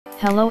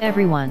Hello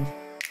everyone,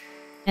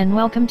 and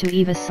welcome to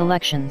Eva's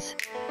Selections.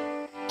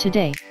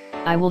 Today,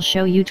 I will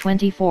show you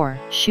 24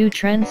 shoe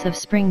trends of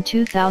spring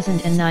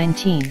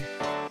 2019.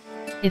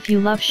 If you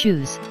love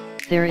shoes,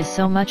 there is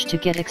so much to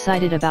get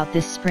excited about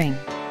this spring.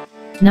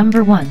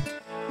 Number 1.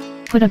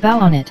 Put a bow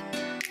on it.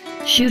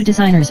 Shoe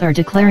designers are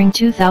declaring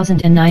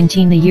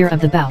 2019 the year of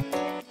the bow.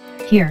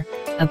 Here,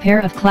 a pair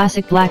of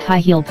classic black high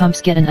heel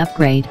pumps get an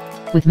upgrade,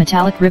 with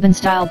metallic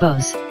ribbon-style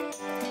bows.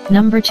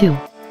 Number 2.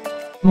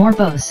 More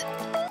bows.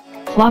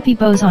 Floppy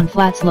bows on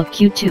flats look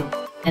cute too,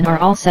 and are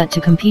all set to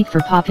compete for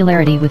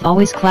popularity with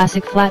always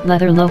classic flat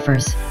leather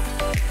loafers.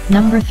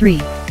 Number 3.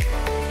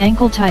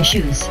 Ankle tie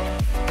shoes.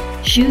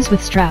 Shoes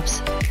with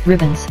straps,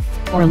 ribbons,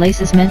 or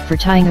laces meant for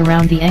tying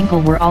around the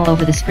ankle were all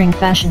over the spring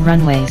fashion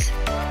runways.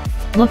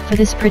 Look for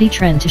this pretty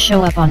trend to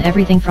show up on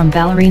everything from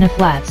ballerina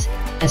flats,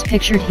 as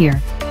pictured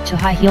here, to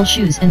high heel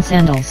shoes and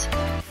sandals.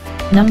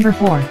 Number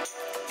 4.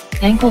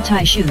 Ankle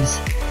tie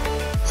shoes.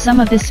 Some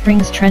of this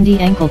spring's trendy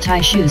ankle tie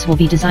shoes will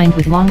be designed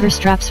with longer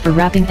straps for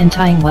wrapping and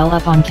tying well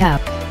up on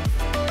cap.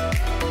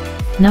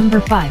 Number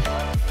 5.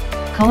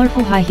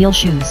 Colorful high heel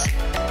shoes.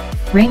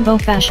 Rainbow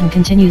fashion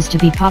continues to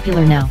be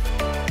popular now.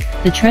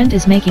 The trend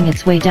is making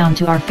its way down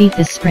to our feet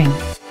this spring,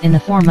 in the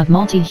form of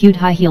multi-hued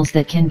high heels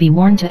that can be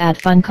worn to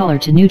add fun color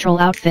to neutral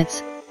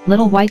outfits,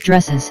 little white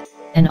dresses,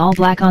 and all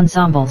black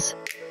ensembles.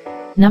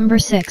 Number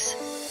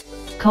 6.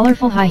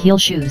 Colorful high heel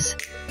shoes.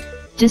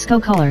 Disco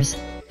colors,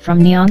 from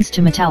neons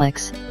to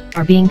metallics,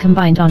 are being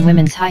combined on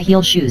women's high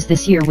heel shoes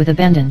this year with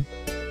abandon.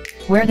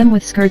 Wear them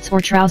with skirts or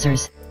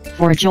trousers,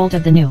 for a jolt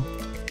of the new.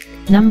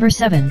 Number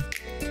 7.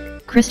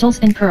 Crystals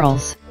and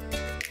pearls.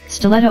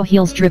 Stiletto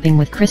heels dripping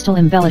with crystal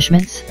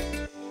embellishments?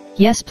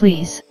 Yes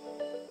please.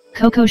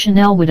 Coco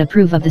Chanel would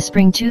approve of the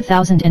spring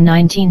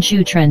 2019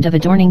 shoe trend of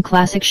adorning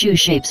classic shoe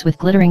shapes with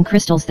glittering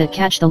crystals that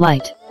catch the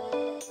light.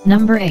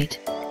 Number 8.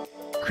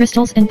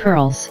 Crystals and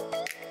pearls.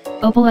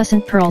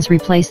 Opalescent pearls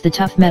replace the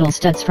tough metal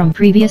studs from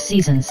previous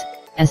seasons,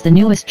 as the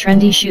newest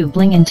trendy shoe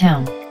bling in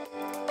town.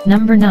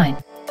 Number 9.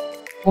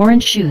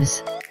 Orange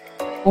shoes.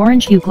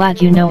 Orange, you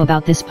glad you know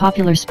about this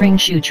popular spring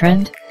shoe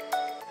trend?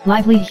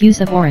 Lively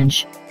hues of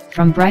orange,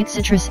 from bright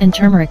citrus and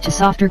turmeric to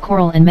softer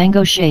coral and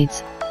mango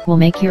shades, will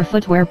make your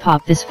footwear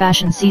pop this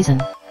fashion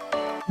season.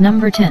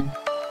 Number 10.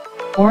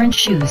 Orange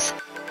shoes.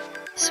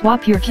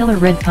 Swap your killer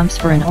red pumps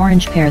for an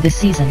orange pair this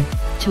season,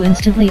 to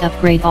instantly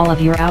upgrade all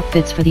of your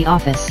outfits for the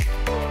office.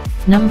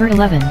 Number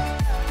 11.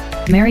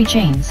 Mary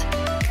Janes.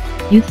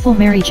 Youthful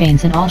Mary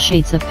Janes in all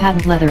shades of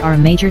patent leather are a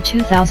major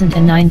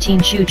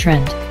 2019 shoe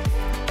trend.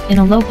 In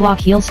a low block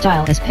heel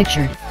style as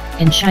pictured,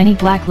 in shiny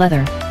black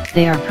leather,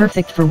 they are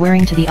perfect for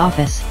wearing to the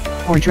office,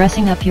 or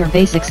dressing up your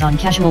basics on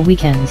casual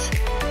weekends.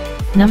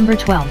 Number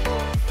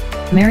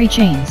 12. Mary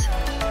Janes.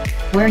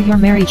 Wear your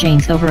Mary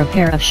Janes over a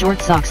pair of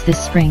short socks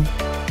this spring,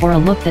 for a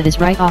look that is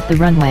right off the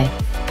runway.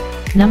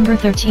 Number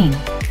 13.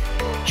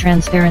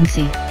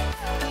 Transparency.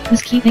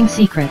 Who's keeping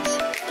secrets?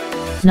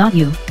 Not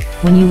you,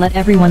 when you let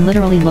everyone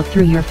literally look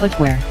through your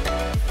footwear.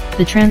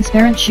 The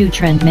transparent shoe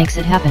trend makes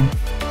it happen,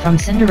 from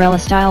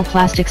Cinderella-style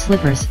plastic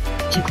slippers,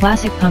 to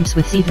classic pumps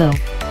with see-through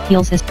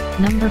heels as.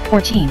 Number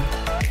 14.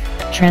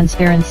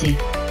 Transparency.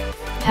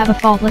 Have a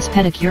faultless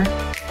pedicure?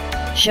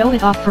 Show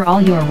it off for all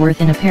you're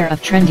worth in a pair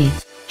of trendy,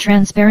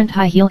 transparent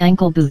high heel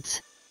ankle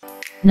boots.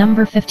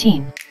 Number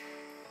 15.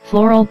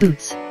 Floral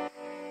boots.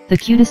 The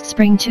cutest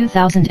spring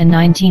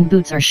 2019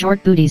 boots are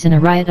short booties in a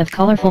riot of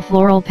colorful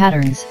floral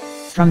patterns,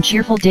 from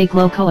cheerful day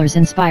glow colors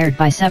inspired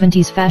by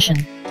 70s fashion,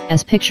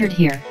 as pictured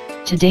here,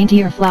 to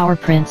daintier flower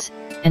prints,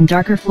 and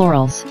darker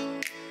florals.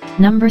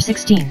 Number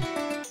 16.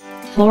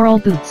 Floral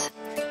boots.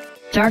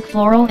 Dark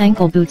floral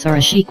ankle boots are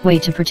a chic way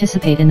to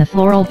participate in the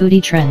floral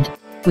booty trend,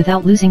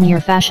 without losing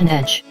your fashion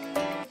edge.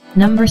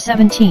 Number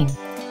 17.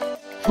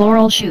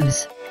 Floral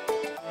shoes.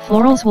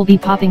 Florals will be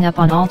popping up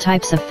on all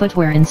types of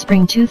footwear in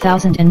spring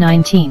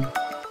 2019.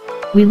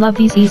 We love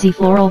these easy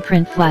floral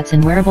print flats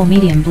in wearable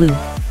medium blue,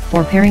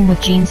 for pairing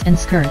with jeans and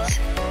skirts.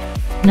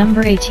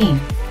 Number 18.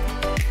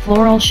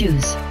 Floral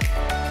shoes.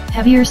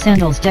 Heavier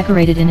sandals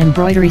decorated in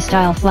embroidery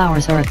style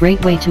flowers are a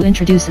great way to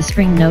introduce a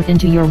spring note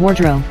into your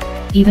wardrobe,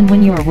 even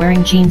when you are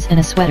wearing jeans and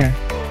a sweater.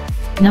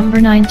 Number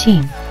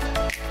 19.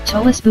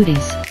 Toeless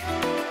booties.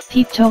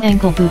 Peep-toe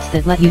ankle boots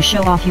that let you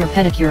show off your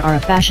pedicure are a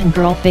fashion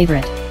girl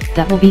favorite,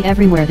 that will be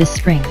everywhere this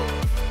spring.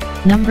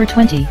 Number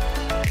 20.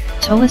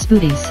 Toeless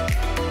booties.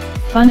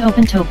 Fun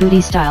open-toe booty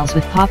styles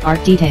with pop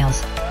art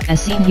details,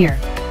 as seen here,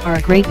 are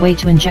a great way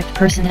to inject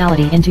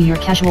personality into your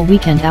casual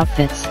weekend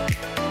outfits.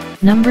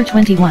 Number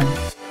 21.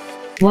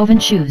 Woven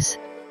shoes.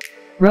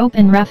 Rope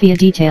and raffia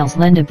details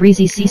lend a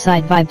breezy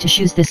seaside vibe to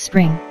shoes this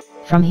spring,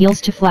 from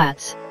heels to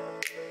flats.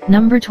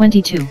 Number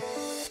 22.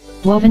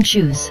 Woven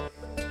shoes.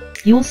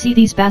 You'll see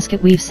these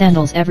basket weave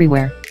sandals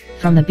everywhere,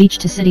 from the beach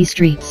to city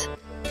streets.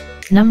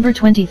 Number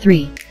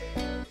 23.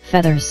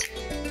 Feathers.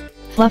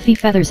 Fluffy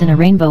feathers in a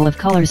rainbow of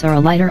colors are a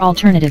lighter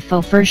alternative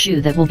faux fur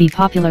shoe that will be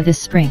popular this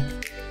spring.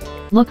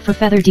 Look for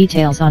feather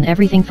details on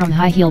everything from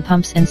high heel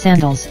pumps and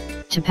sandals,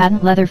 to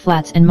patent leather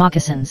flats and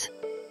moccasins.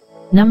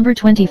 Number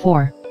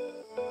 24.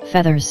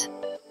 Feathers.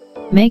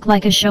 Make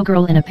like a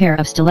showgirl in a pair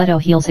of stiletto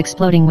heels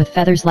exploding with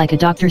feathers like a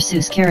Dr.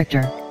 Seuss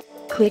character.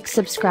 Click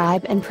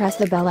subscribe and press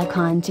the bell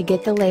icon to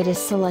get the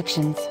latest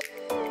selections.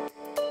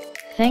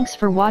 Thanks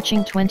for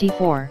watching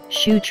 24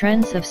 Shoe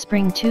Trends of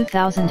Spring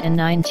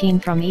 2019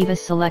 from Eva's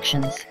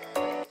Selections.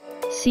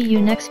 See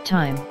you next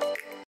time.